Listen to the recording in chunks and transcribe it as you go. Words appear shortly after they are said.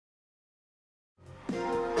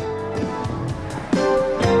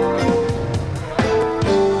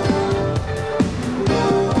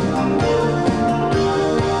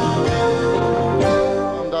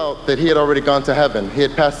that he had already gone to heaven. He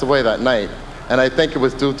had passed away that night. And I think it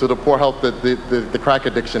was due to the poor health that the crack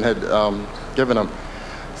addiction had given him.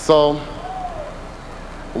 So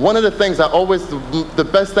one of the things the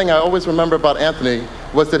best thing I always remember about Anthony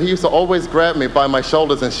was that he used to always grab me by my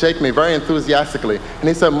shoulders and shake me very enthusiastically. And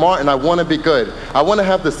he said, Martin, I want to be good. I want to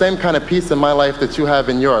have the same kind of peace in my life that you have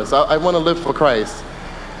in yours. I want to live for Christ.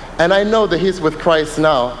 And I know that he's with Christ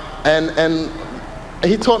now. And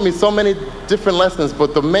he taught me so many different lessons,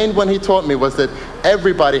 but the main one he taught me was that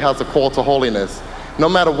everybody has a call to holiness. No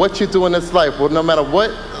matter what you do in this life, no matter what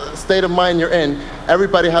state of mind you're in,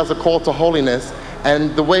 everybody has a call to holiness.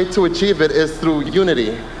 And the way to achieve it is through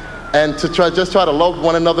unity, and to try to love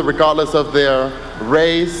one another regardless of their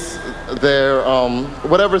race, their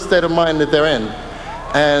whatever state of mind that they're in.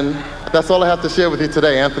 And that's all I have to share with you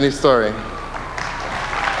today, Anthony's story.